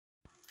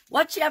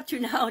What you up to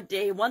now?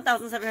 Day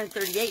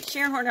 1738.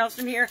 Sharon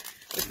Horne-Ellstrom here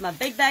with my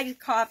big bag of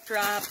cough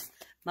drops,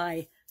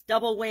 my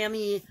double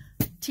whammy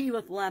tea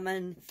with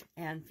lemon,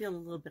 and feeling a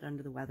little bit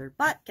under the weather.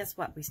 But guess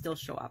what? We still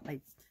show up. I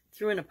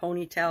threw in a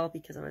ponytail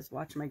because I was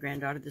watching my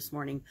granddaughter this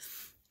morning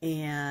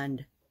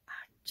and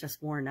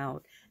just worn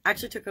out.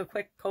 Actually took a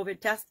quick COVID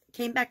test,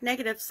 came back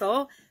negative,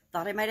 so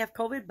thought I might have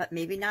COVID, but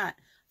maybe not.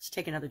 Let's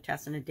take another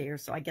test in a day or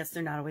so. I guess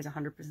they're not always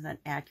 100%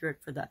 accurate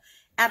for the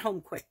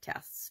at-home quick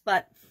tests,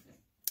 but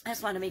I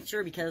just want to make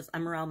sure because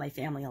I'm around my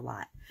family a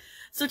lot.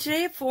 So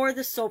today for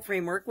the SOAP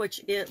framework,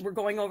 we're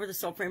going over the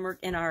SOAP framework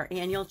in our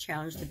annual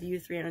challenge, the VU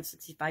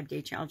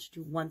 365-day challenge, to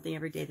do one thing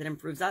every day that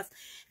improves us.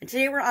 And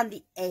today we're on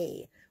the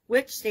A,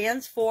 which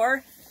stands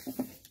for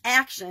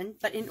action.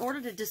 But in order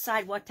to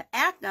decide what to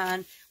act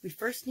on, we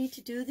first need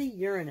to do the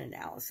urine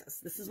analysis.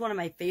 This is one of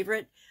my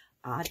favorite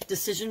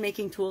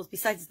decision-making tools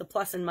besides the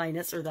plus and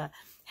minus or the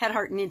head,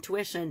 heart, and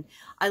intuition.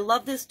 I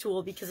love this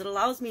tool because it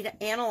allows me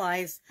to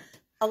analyze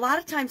a lot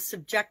of times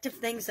subjective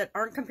things that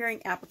aren't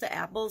comparing apple to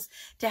apples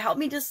to help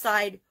me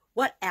decide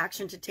what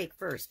action to take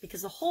first.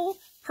 Because the whole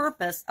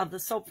purpose of the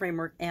SOAP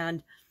framework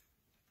and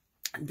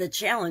the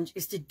challenge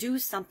is to do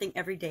something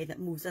every day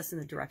that moves us in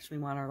the direction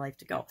we want our life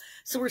to go.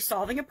 So we're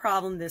solving a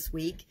problem this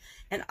week,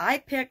 and I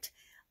picked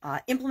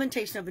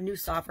implementation of a new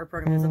software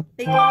program. It's a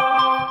big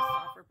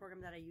software program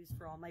that I use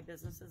for all my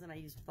businesses, and I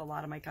use with a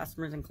lot of my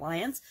customers and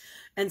clients.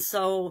 And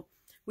so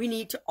we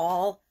need to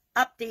all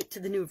update to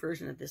the new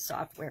version of this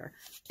software,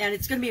 and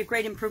it's going to be a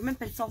great improvement,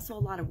 but it's also a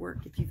lot of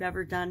work. If you've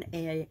ever done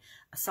a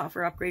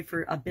software upgrade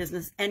for a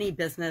business, any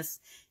business,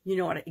 you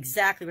know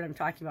exactly what I'm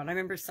talking about. I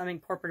remember some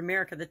in corporate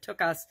America that took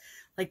us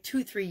like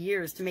 2-3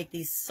 years to make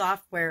these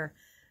software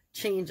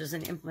changes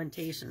and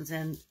implementations,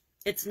 and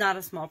it's not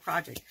a small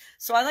project.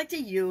 So I like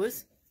to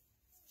use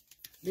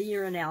the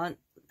urine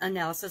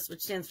analysis,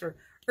 which stands for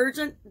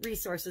urgent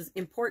resources,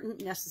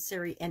 important,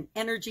 necessary, and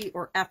energy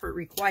or effort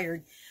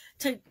required,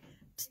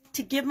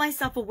 to give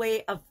myself a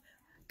way of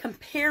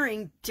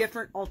comparing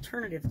different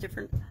alternatives,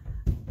 different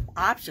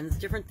options,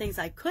 different things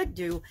I could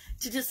do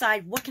to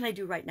decide what can I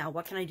do right now?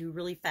 What can I do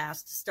really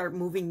fast to start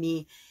moving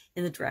me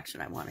in the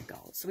direction I want to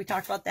go? So we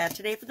talked about that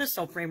today for the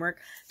SOAP framework.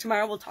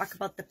 Tomorrow we'll talk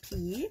about the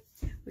P,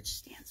 which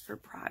stands for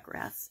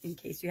progress, in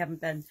case you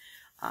haven't been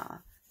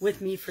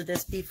with me for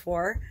this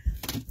before.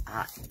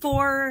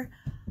 For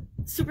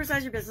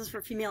Supersize Your Business for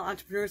female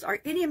entrepreneurs, our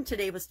idiom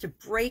today was to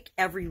break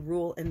every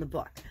rule in the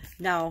book.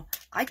 Now,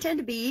 I tend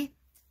to be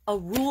a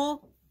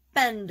rule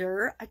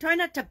bender. I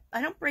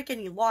don't break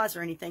any laws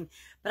or anything,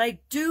 but I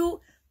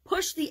do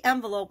push the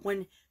envelope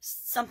when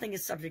something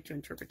is subject to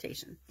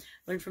interpretation. I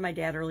learned from my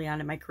dad early on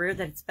in my career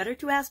that it's better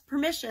to ask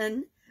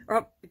permission,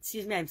 or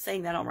excuse me, I'm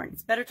saying that all wrong.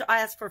 It's better to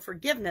ask for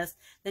forgiveness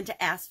than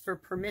to ask for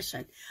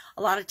permission.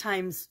 A lot of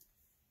times,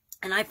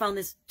 and I found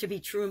this to be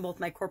true in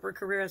both my corporate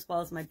career as well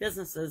as my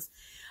businesses,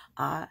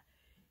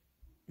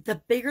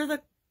 the bigger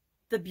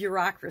the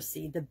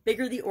bureaucracy, the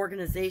bigger the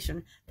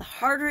organization, the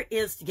harder it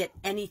is to get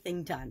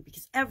anything done,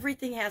 because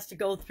everything has to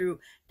go through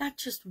not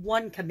just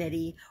one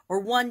committee or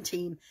one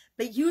team,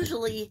 but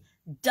usually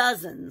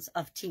dozens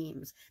of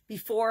teams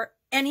before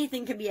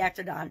anything can be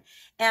acted on.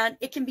 And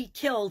it can be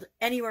killed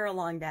anywhere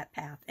along that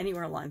path,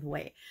 anywhere along the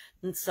way.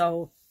 And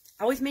so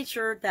I always made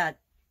sure that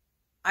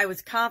I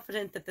was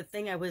confident that the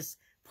thing I was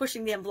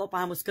pushing the envelope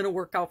on was going to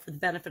work out for the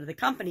benefit of the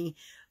company,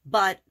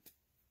 but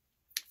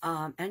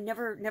and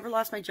never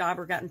lost my job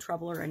or got in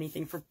trouble or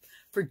anything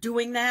for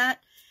doing that,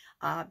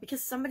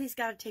 because somebody's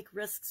got to take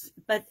risks,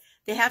 but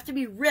they have to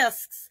be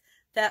risks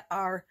that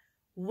are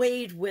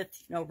weighed with,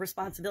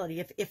 responsibility.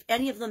 If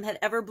any of them had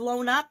ever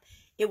blown up,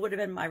 it would have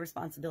been my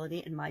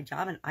responsibility and my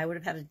job, and I would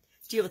have had to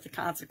deal with the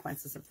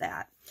consequences of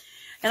that.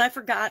 And I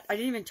forgot, I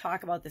didn't even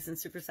talk about this in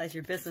Supersize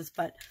Your Business,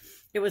 but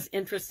it was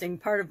interesting.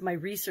 Part of my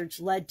research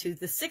led to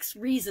the 6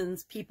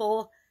 reasons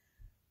people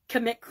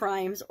commit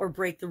crimes or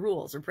break the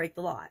rules or break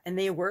the law. And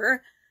they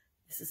were,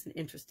 this is an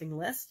interesting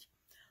list: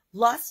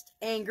 lust,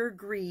 anger,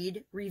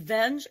 greed,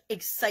 revenge,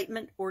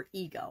 excitement, or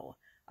ego.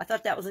 I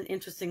thought that was an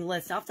interesting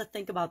list. I'll have to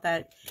think about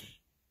that.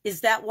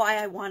 Is that why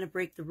I want to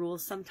break the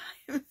rules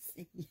sometimes?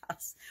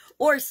 Yes.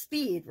 Or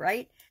speed,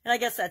 right? And I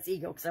guess that's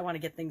ego, because I want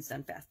to get things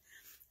done fast.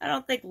 I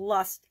don't think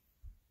lust,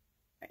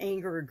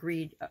 anger, or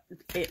greed.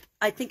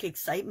 I think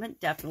excitement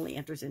definitely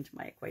enters into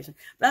my equation.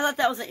 But I thought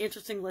that was an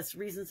interesting list of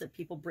reasons that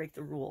people break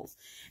the rules.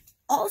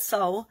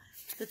 Also,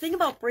 the thing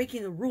about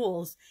breaking the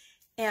rules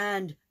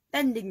and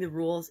bending the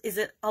rules is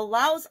it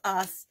allows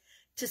us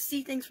to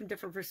see things from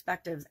different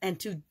perspectives and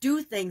to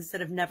do things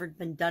that have never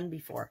been done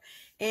before.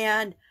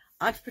 And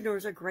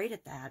entrepreneurs are great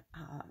at that.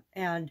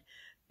 And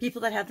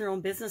people that have their own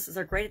businesses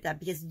are great at that,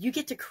 because you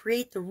get to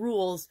create the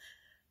rules.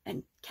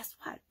 And guess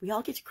what? We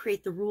all get to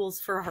create the rules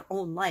for our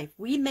own life.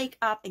 We make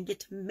up and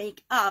get to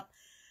make up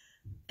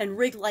and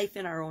rig life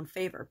in our own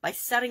favor by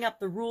setting up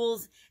the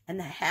rules and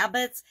the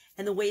habits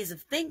and the ways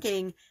of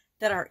thinking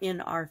that are in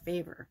our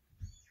favor.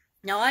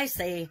 Now, I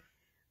say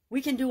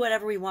we can do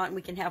whatever we want and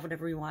we can have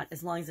whatever we want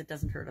as long as it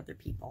doesn't hurt other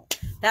people.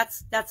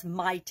 That's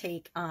my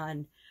take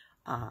on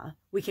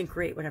we can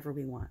create whatever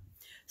we want.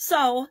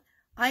 So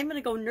I'm going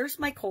to go nurse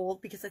my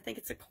cold because I think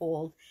it's a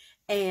cold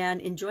and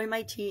enjoy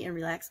my tea and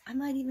relax. I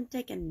might even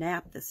take a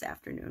nap this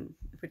afternoon,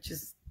 which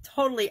is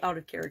totally out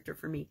of character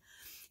for me.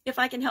 If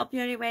I can help you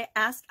in any way,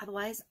 ask.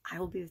 Otherwise, I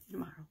will be with you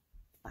tomorrow.